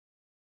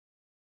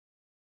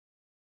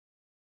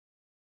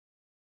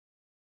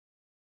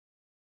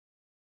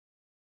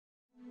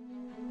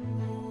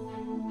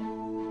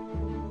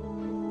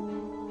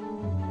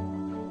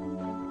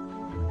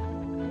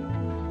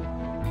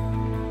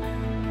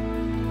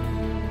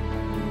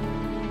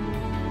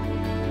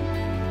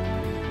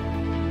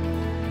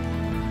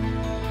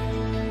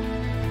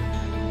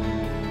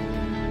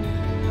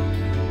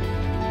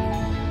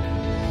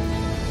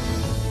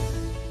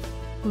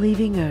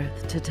Leaving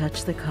Earth to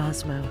touch the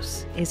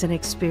cosmos is an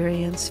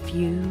experience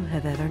few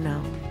have ever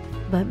known,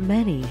 but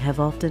many have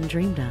often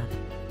dreamed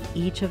of.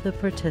 Each of the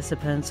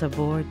participants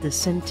aboard the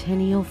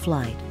Centennial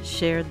Flight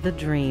shared the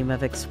dream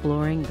of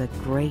exploring the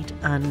great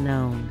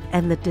unknown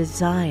and the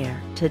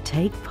desire to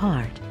take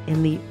part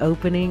in the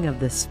opening of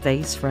the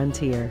space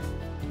frontier.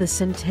 The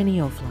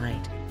Centennial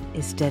Flight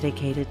is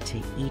dedicated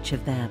to each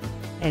of them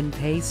and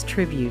pays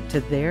tribute to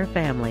their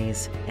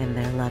families and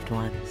their loved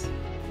ones.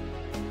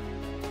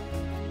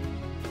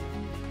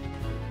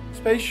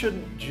 Space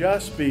shouldn't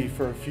just be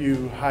for a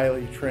few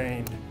highly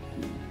trained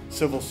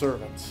civil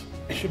servants.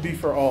 It should be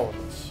for all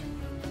of us.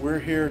 We're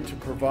here to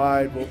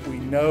provide what we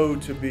know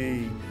to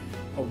be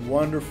a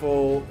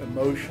wonderful,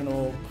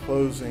 emotional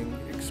closing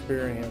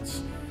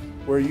experience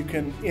where you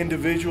can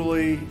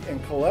individually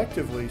and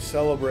collectively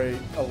celebrate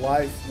a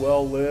life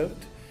well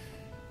lived,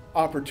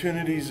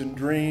 opportunities and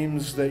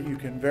dreams that you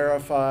can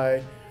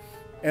verify,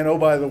 and oh,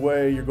 by the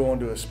way, you're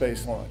going to a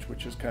space launch,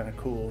 which is kind of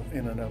cool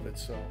in and of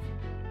itself.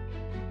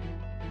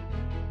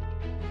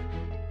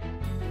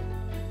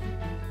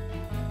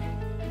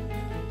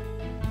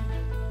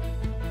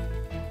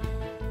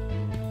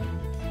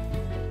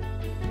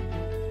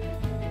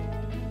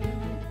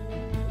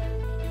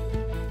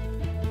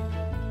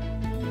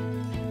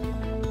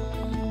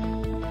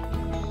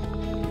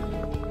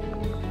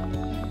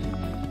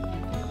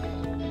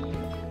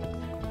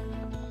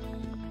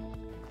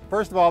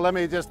 First of all, let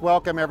me just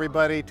welcome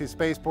everybody to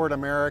Spaceport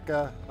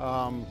America.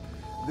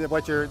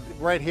 What you're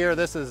right here,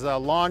 this is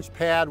Launch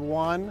Pad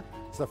 1.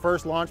 It's the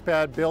first launch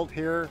pad built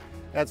here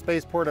at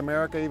Spaceport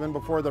America. Even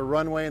before the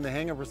runway and the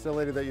hangar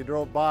facility that you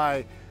drove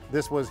by,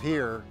 this was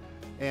here.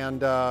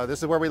 And this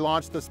is where we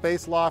launched the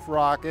SpaceLoft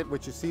rocket,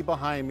 which you see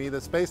behind me.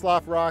 The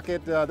SpaceLoft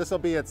rocket, this will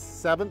be its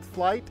 7th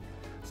flight.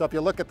 So if you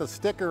look at the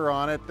sticker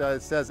on it,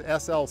 it says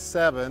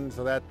SL7,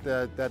 so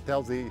that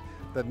tells the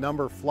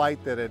number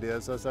flight that it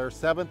is. So it's our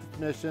 7th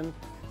mission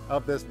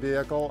of this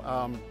vehicle.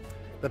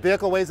 The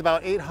vehicle weighs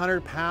about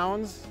 800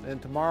 pounds, and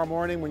tomorrow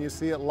morning when you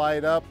see it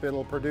light up,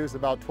 it'll produce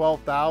about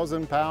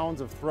 12,000 pounds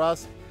of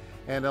thrust,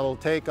 and it'll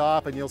take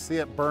off, and you'll see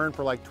it burn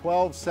for like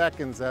 12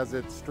 seconds as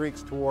it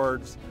streaks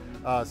towards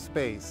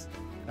space.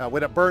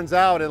 When it burns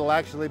out, it'll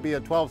actually be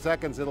at 12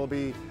 seconds, it'll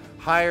be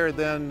higher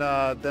than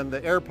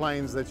the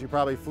airplanes that you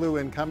probably flew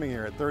in coming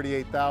here at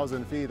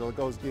 38,000 feet.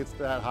 It's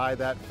that high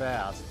that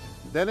fast.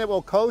 Then it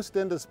will coast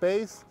into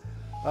space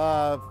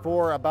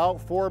for about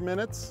 4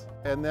 minutes,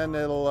 and then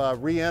it'll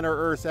re-enter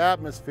Earth's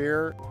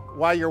atmosphere.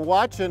 While you're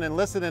watching and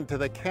listening to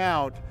the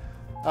count,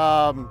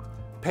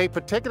 pay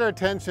particular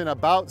attention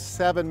about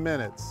 7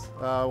 minutes.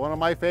 One of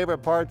my favorite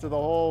parts of the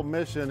whole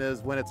mission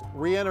is when it's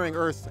re-entering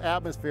Earth's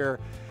atmosphere,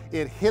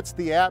 it hits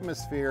the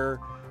atmosphere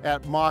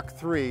at Mach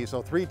 3,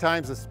 so 3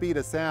 times the speed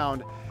of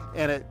sound,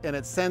 and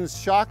it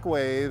sends shock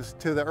waves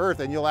to the Earth,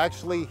 and you'll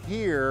actually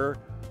hear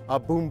a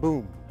boom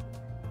boom.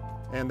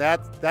 And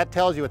that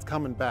tells you it's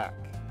coming back.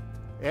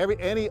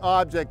 Any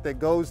object that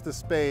goes to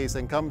space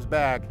and comes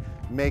back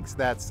makes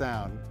that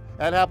sound.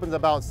 That happens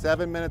about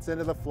 7 minutes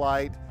into the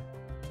flight.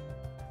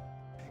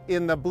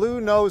 In the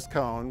blue nose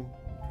cone,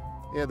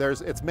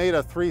 it's made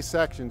of 3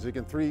 sections. You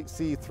can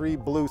see 3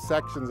 blue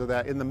sections of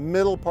that. In the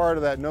middle part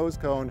of that nose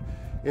cone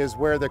is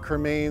where the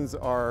cremains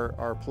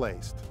are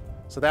placed.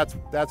 So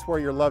that's where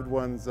your loved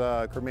ones'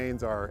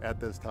 cremains are at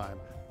this time.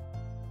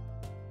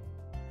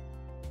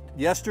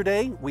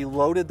 Yesterday, we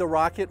loaded the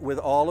rocket with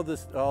all of the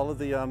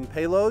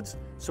payloads.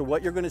 So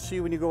what you're going to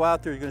see when you go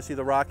out there, you're going to see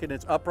the rocket in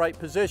its upright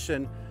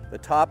position. The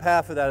top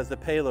half of that is the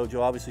payload.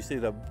 You'll obviously see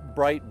the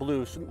bright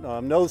blue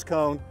nose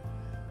cone.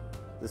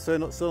 The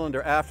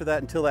cylinder after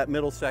that, until that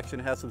middle section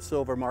has some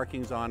silver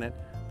markings on it.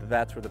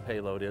 That's where the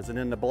payload is. And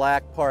in the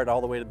black part,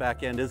 all the way to the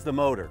back end, is the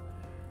motor.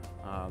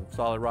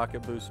 Solid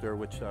rocket booster,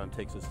 which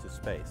takes us to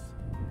space.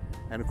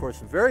 And of course,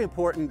 very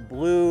important,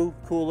 blue,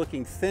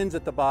 cool-looking fins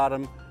at the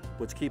bottom,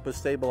 which keep us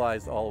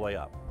stabilized all the way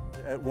up.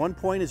 At one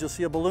point, as you'll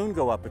see a balloon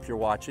go up if you're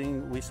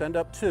watching, we send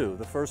up 2.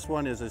 The first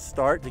one is a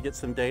start to get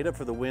some data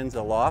for the winds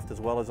aloft as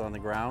well as on the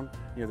ground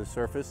near the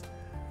surface.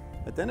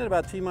 But then at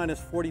about T-minus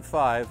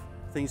 45,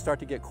 things start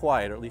to get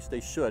quiet, or at least they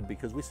should,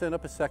 because we send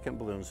up a second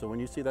balloon. So when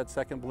you see that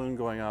second balloon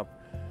going up,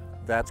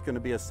 that's going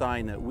to be a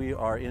sign that we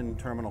are in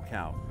terminal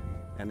count.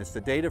 And it's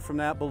the data from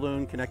that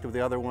balloon connected with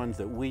the other ones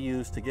that we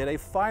use to get a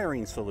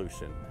firing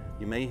solution.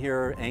 You may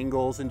hear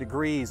angles and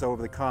degrees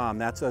over the comm.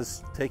 That's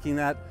us taking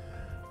that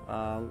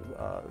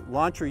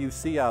launcher you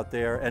see out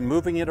there and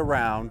moving it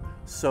around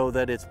so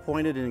that it's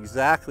pointed in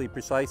exactly,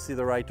 precisely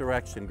the right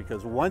direction.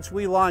 Because once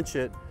we launch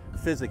it,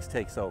 physics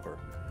takes over.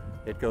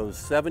 It goes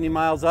 70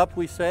 miles up,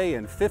 we say,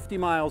 and 50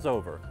 miles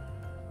over.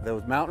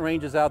 Those mountain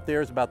ranges out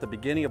there is about the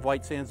beginning of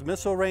White Sands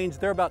Missile Range.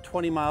 They're about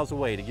 20 miles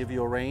away. To give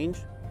you a range,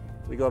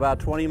 we go about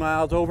 20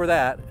 miles over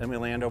that and we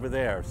land over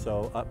there.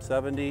 So up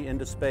 70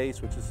 into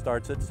space, which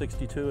starts at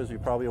 62, as you're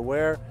probably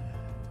aware,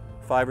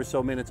 5 or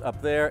so minutes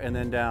up there, and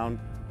then down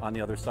on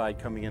the other side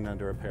coming in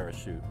under a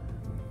parachute.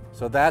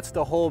 So that's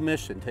the whole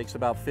mission. Takes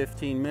about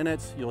 15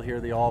 minutes. You'll hear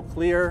the all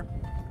clear,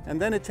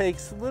 And then it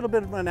takes a little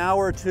bit of an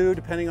hour or two,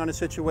 depending on the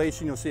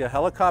situation. You'll see a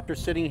helicopter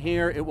sitting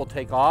here. It will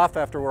take off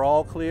after we're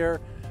all clear,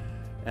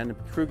 and the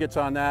crew gets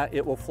on that.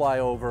 It will fly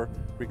over,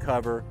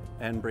 recover,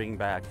 and bring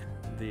back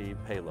the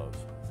payloads.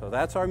 So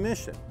that's our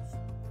mission.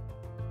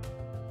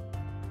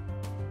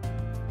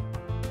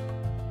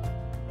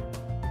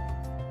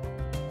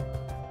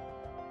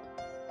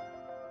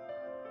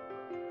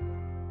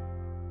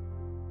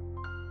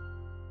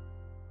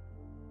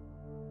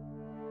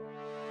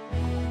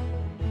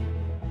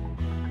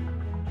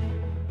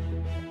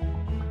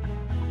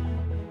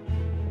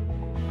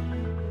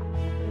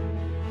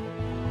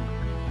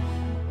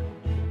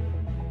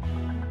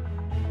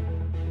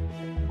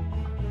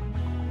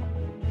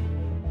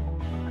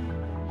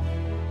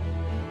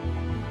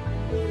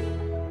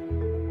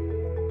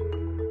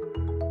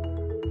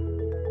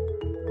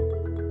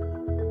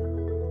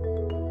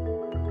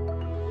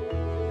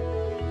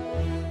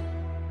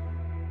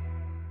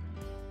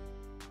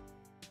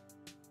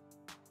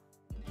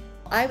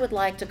 I would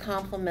like to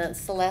compliment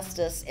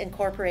Celestis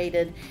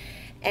Incorporated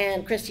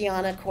and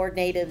Christiana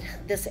coordinated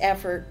this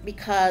effort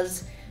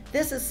because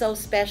this is so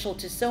special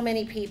to so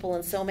many people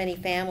and so many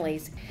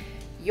families.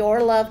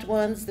 Your loved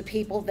ones, the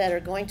people that are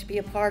going to be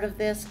a part of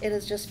this, it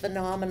is just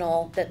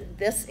phenomenal that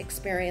this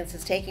experience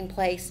is taking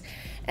place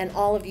and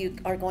all of you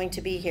are going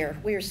to be here.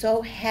 We are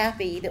so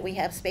happy that we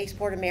have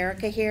Spaceport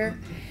America here,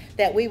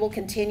 that we will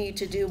continue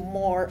to do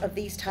more of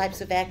these types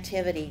of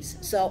activities.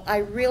 So I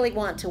really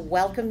want to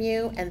welcome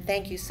you and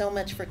thank you so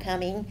much for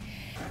coming.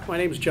 My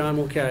name is John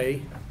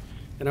Mulcahy,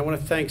 and I want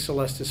to thank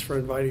Celestis for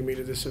inviting me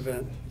to this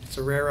event. It's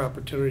a rare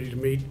opportunity to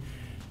meet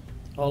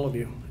all of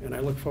you, and I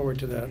look forward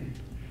to that.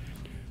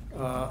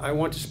 I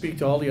want to speak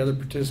to all the other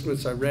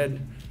participants. I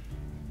read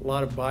a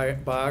lot of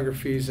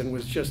biographies and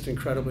was just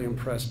incredibly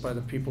impressed by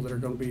the people that are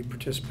going to be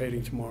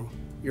participating tomorrow,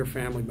 your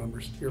family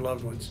members, your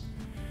loved ones.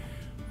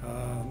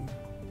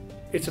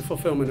 It's a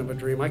fulfillment of a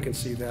dream. I can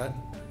see that.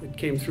 It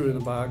came through in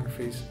the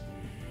biographies.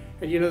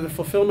 And you know, the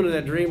fulfillment of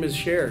that dream is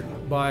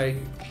shared by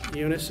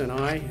Eunice and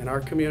I and our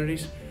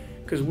communities,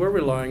 because we're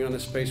relying on the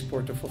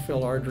spaceport to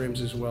fulfill our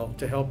dreams as well,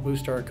 to help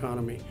boost our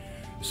economy.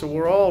 So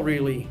we're all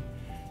really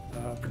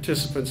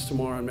participants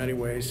tomorrow in many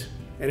ways,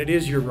 and it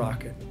is your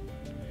rocket.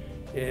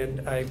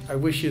 And I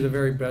wish you the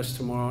very best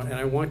tomorrow, and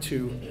I want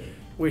to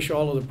wish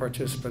all of the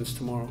participants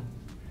tomorrow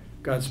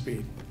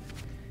Godspeed.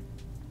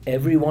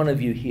 Every one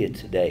of you here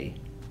today,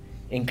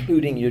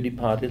 including your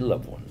departed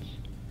loved ones,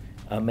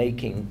 are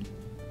making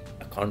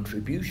a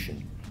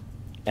contribution,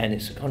 and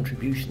it's a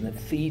contribution that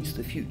feeds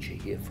the future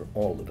here for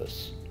all of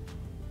us.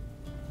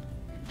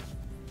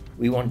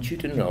 We want you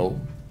to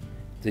know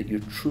that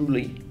you're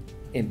truly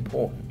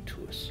important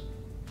to us,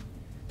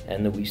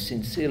 and that we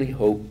sincerely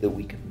hope that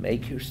we can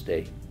make your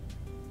stay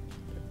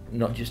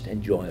not just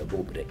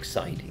enjoyable but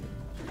exciting,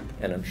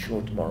 and I'm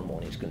sure tomorrow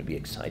morning is going to be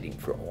exciting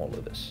for all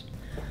of us.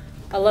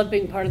 I love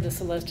being part of the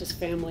Celestis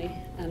family,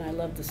 and I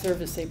love the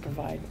service they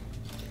provide.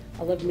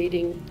 I love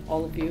meeting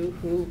all of you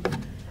who,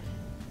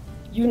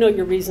 you know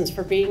your reasons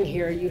for being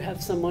here. You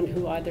have someone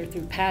who either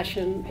through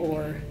passion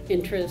or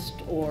interest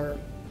or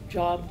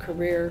job,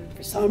 career,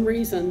 for some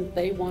reason,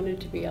 they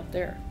wanted to be up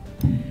there.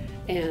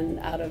 And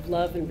out of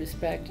love and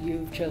respect,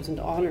 you've chosen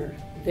to honor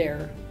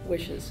their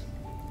wishes.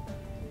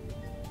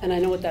 And I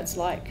know what that's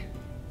like.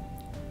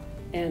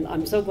 And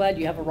I'm so glad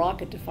you have a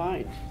rocket to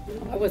find.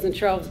 I wasn't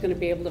sure I was going to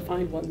be able to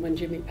find one when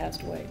Jimmy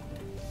passed away.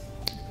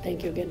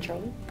 Thank you again,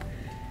 Charlie.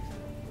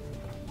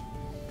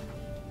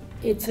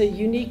 It's a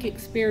unique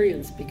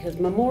experience because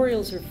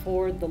memorials are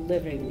for the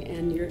living,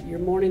 and you're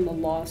mourning the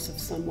loss of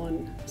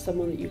someone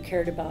that you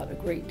cared about a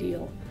great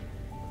deal.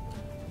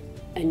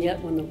 And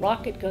yet when the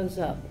rocket goes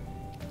up,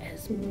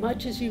 as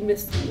much as you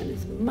miss them and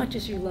as much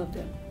as you love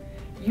them,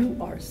 you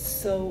are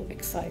so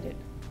excited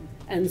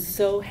and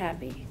so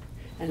happy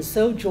and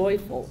so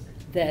joyful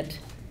that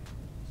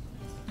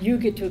you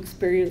get to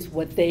experience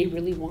what they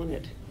really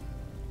wanted.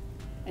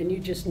 And you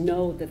just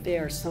know that they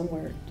are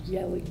somewhere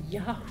yelling,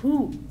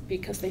 Yahoo,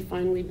 because they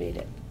finally made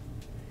it.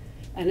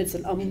 And it's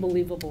an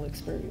unbelievable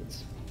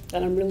experience.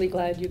 And I'm really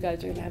glad you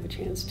guys are gonna have a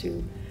chance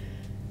to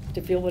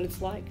feel what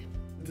it's like.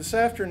 This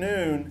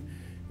afternoon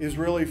is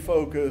really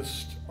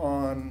focused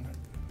on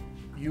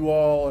you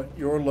all,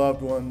 your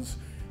loved ones,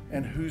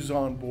 and who's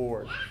on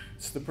board.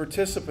 It's the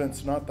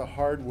participants, not the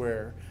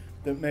hardware,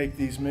 that make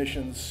these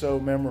missions so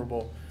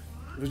memorable.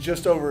 It was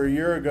just over a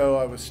year ago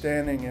I was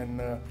standing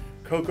in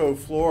Cocoa,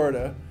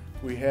 Florida.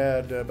 We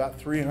had about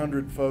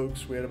 300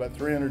 folks, we had about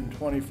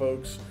 320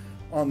 folks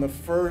on the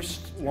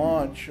first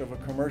launch of a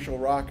commercial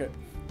rocket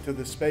to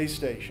the space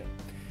station.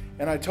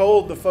 And I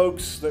told the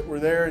folks that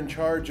were there in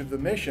charge of the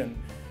mission,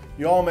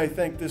 you all may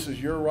think this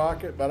is your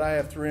rocket, but I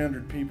have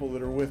 300 people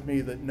that are with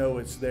me that know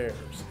it's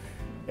theirs.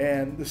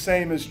 And the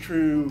same is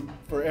true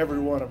for every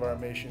one of our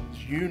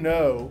missions. You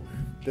know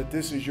that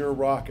this is your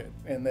rocket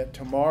and that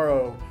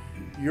tomorrow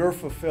you're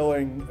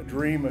fulfilling a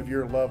dream of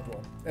your loved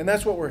one. And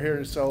that's what we're here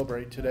to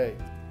celebrate today.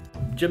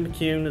 Jim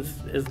McCune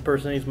is the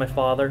person, he's my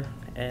father.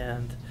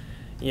 And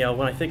you know,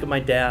 when I think of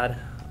my dad,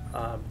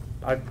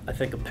 I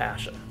think of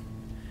passion.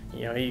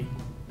 You know, he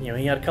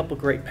He had a couple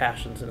great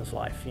passions in his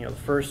life. The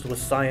first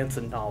was science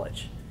and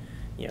knowledge.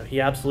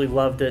 He absolutely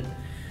loved it.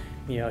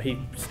 He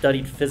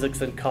studied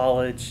physics in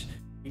college.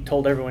 He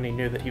told everyone he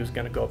knew that he was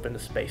going to go up into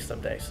space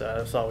someday, so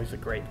that's always a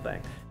great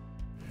thing.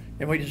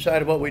 And we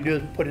decided what we do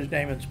is put his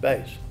name in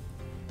space.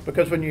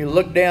 Because when you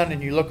look down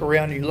and you look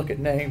around and you look at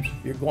names,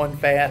 you're going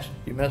fast,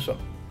 you miss them.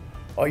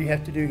 All you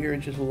have to do here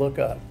is just look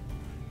up,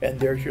 and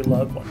there's your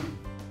loved one.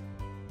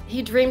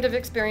 He dreamed of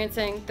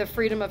experiencing the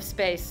freedom of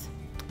space.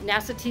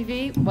 NASA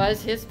TV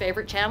was his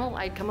favorite channel.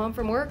 I'd come home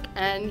from work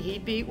and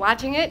he'd be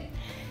watching it.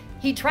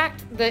 He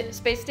tracked the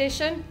space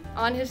station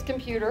on his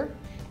computer,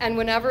 and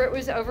whenever it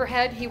was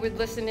overhead, he would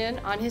listen in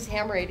on his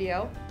ham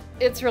radio.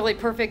 It's really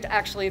perfect,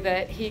 actually,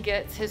 that he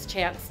gets his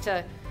chance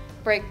to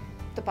break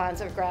the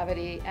bonds of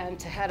gravity and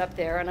to head up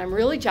there. And I'm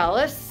really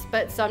jealous,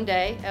 but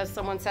someday, as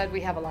someone said,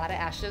 we have a lot of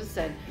ashes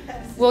and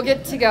we'll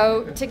get to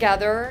go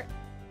together.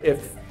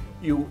 If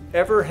you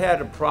ever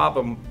had a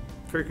problem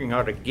figuring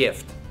out a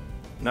gift,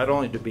 not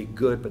only to be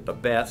good, but the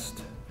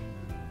best,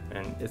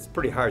 and it's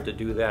pretty hard to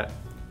do that,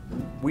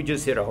 we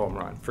just hit a home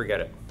run.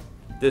 Forget it.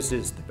 This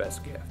is the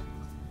best gift.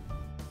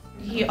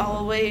 He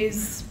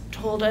always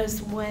told us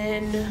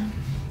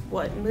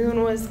what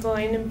moon was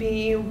going to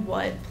be,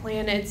 what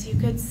planets you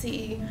could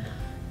see.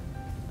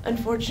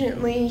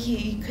 Unfortunately,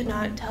 he could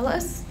not tell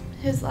us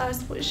his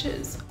last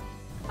wishes.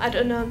 I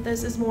don't know if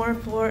this is more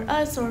for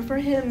us or for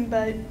him,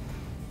 but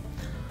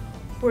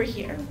we're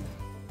here.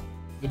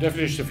 The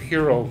definition of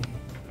hero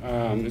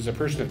is a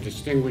person of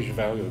distinguished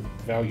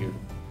value,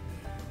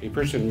 a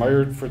person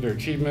admired for their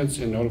achievements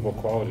and notable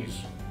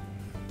qualities,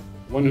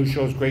 one who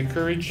shows great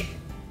courage,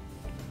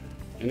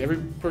 and every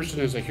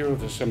person is a hero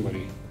to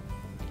somebody.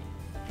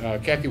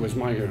 Kathy was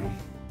my hero.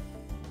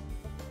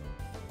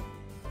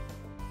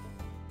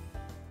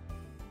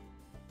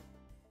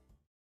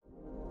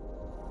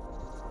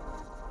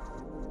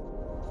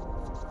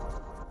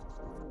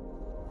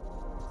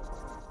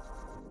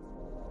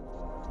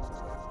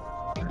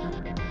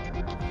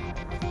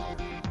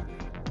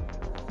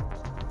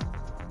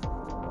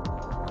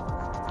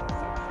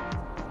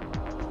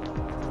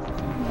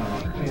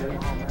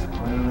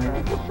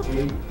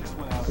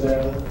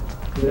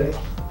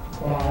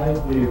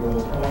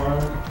 Vehicles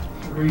armed.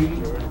 3, 2,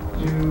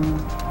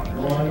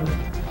 1,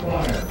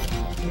 fire.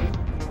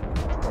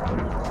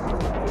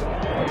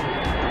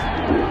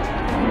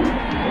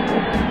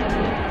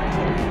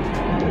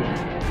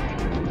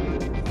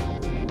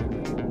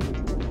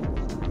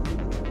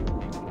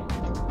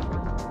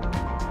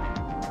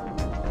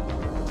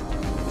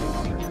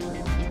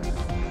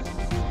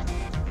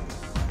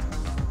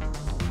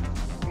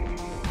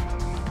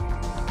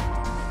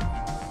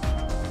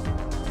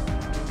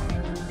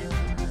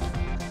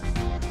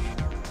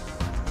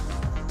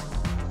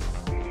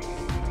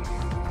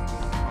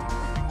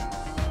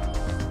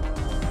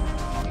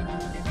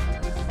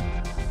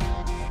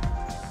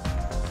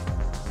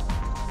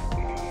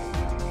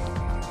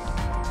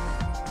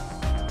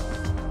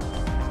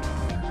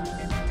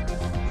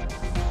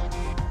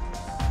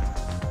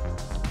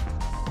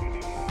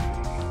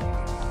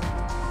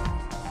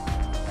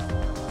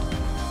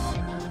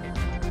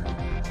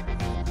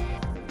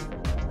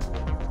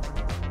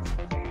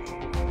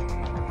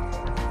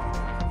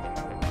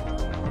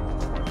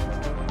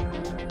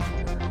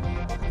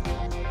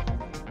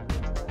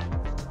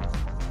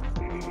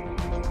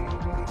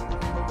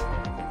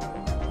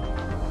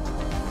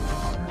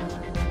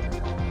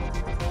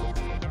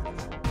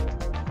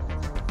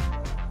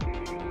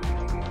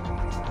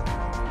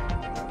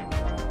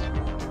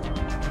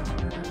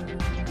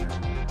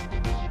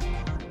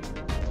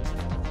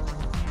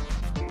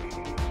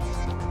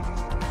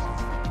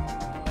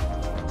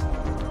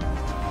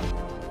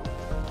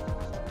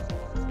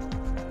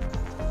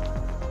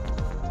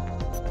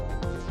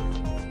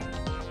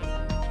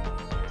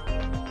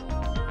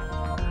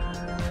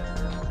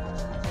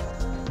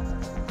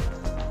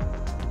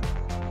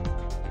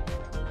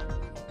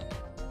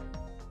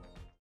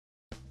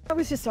 It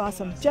was just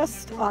awesome,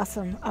 just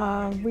awesome.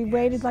 We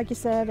waited, like you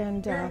said,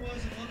 and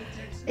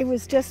it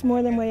was just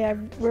more than we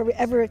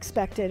ever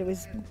expected. It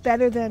was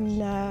better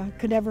than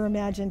could ever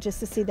imagine, just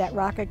to see that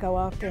rocket go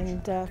up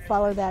and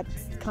follow that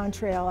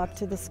contrail up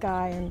to the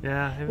sky. And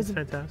yeah, it was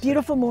fantastic.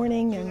 Beautiful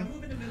morning, and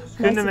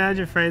couldn't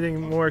imagine for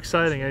anything more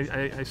exciting.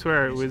 I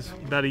swear, it was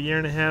about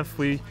 1.5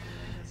 years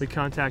we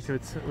contacted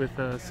with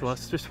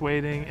Celestis, just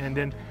waiting, and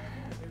then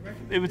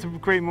it was a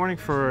great morning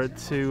for her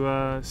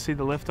to see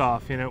the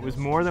liftoff. It was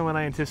more than what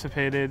I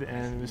anticipated,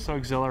 and it was so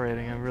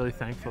exhilarating. I'm really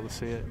thankful to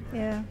see it.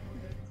 Yeah.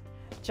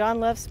 John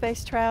loves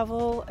space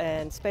travel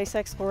and space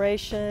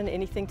exploration,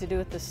 anything to do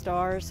with the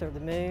stars or the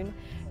moon,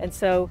 and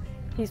so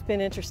he's been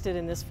interested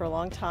in this for a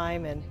long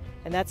time, and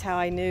that's how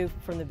I knew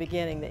from the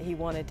beginning that he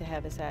wanted to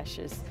have his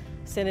ashes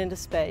sent into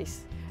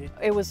space.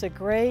 It was a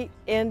great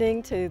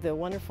ending to the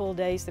wonderful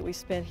days that we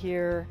spent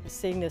here,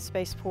 seeing the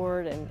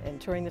spaceport and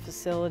touring the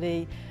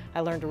facility. I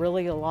learned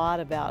really a lot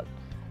about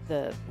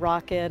the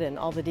rocket and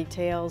all the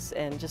details,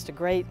 and just a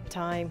great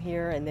time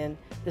here, and then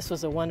this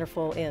was a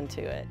wonderful end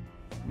to it.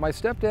 My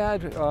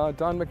stepdad,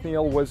 Don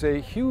McNeil, was a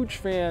huge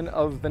fan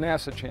of the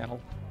NASA channel,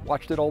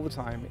 watched it all the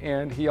time,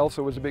 and he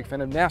also was a big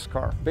fan of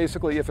NASCAR.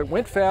 Basically, if it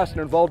went fast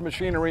and involved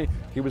machinery,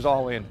 he was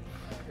all in.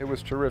 It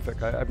was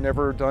terrific. I've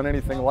never done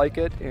anything like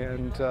it,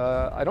 and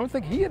I don't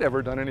think he had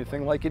ever done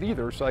anything like it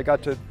either, so I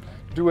got to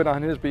do it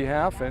on his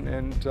behalf,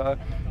 and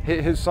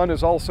his son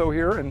is also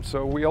here, and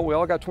so we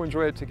all got to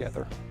enjoy it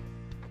together.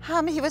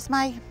 He was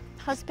my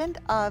husband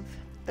of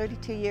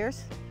 32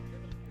 years,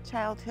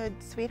 childhood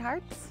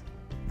sweethearts,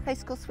 high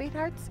school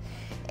sweethearts,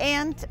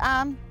 and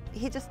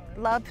he just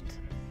loved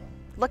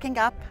looking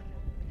up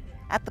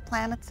at the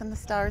planets and the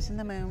stars and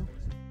the moon.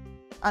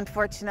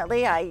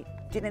 Unfortunately, I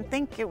didn't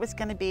think it was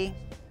going to be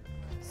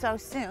so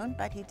soon,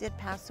 but he did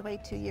pass away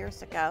 2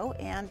 years ago,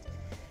 and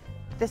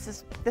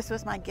this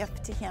was my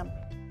gift to him.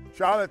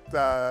 Charlotte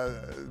has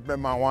been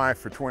my wife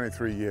for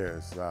 23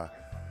 years. We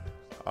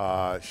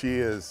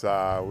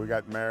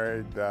got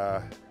married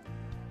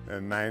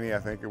in 90, I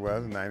think it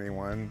was,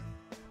 91.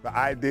 The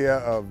idea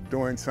of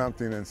doing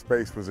something in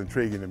space was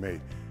intriguing to me.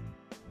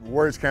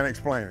 Words can't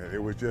explain it.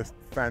 It was just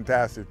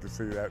fantastic to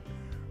see that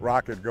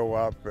rocket go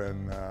up,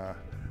 and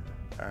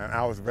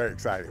I was very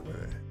excited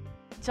with it.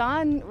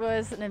 John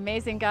was an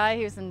amazing guy.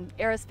 He was an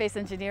aerospace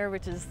engineer,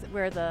 which is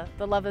where the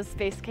love of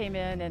space came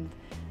in.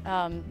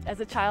 And as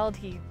a child,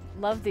 he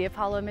loved the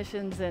Apollo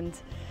missions and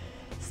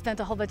spent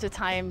a whole bunch of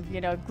time,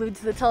 glued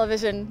to the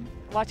television,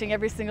 watching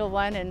every single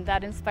one, and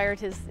that inspired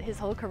his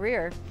whole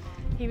career.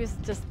 He was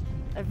just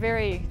a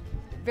very,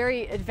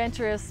 very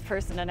adventurous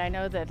person, and I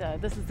know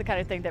that this is the kind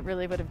of thing that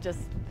really would have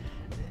just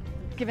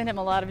given him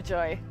a lot of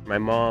joy. My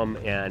mom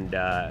and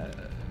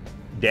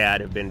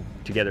Dad have been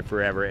together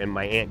forever, and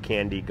my Aunt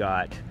Candy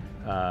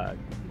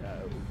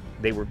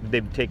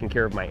they've taken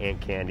care of my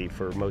Aunt Candy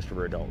for most of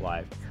her adult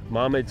life.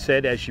 Mom had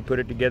said, as she put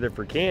it together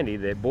for Candy,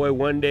 that boy,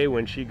 one day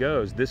when she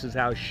goes, this is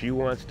how she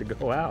wants to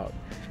go out.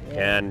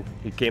 And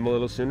it came a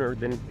little sooner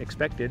than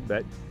expected,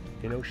 but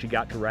she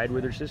got to ride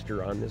with her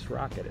sister on this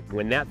rocket.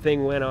 When that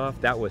thing went off,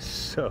 that was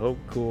so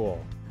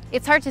cool.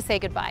 It's hard to say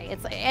goodbye.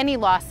 Any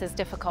loss is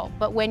difficult,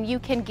 but when you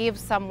can give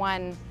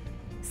someone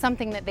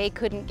something that they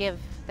couldn't give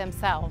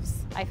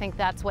themselves, I think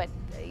that's what,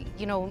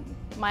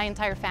 my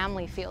entire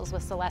family feels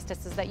with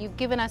Celestis, is that you've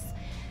given us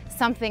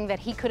something that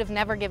he could have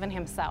never given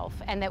himself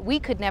and that we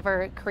could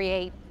never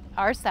create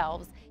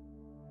ourselves.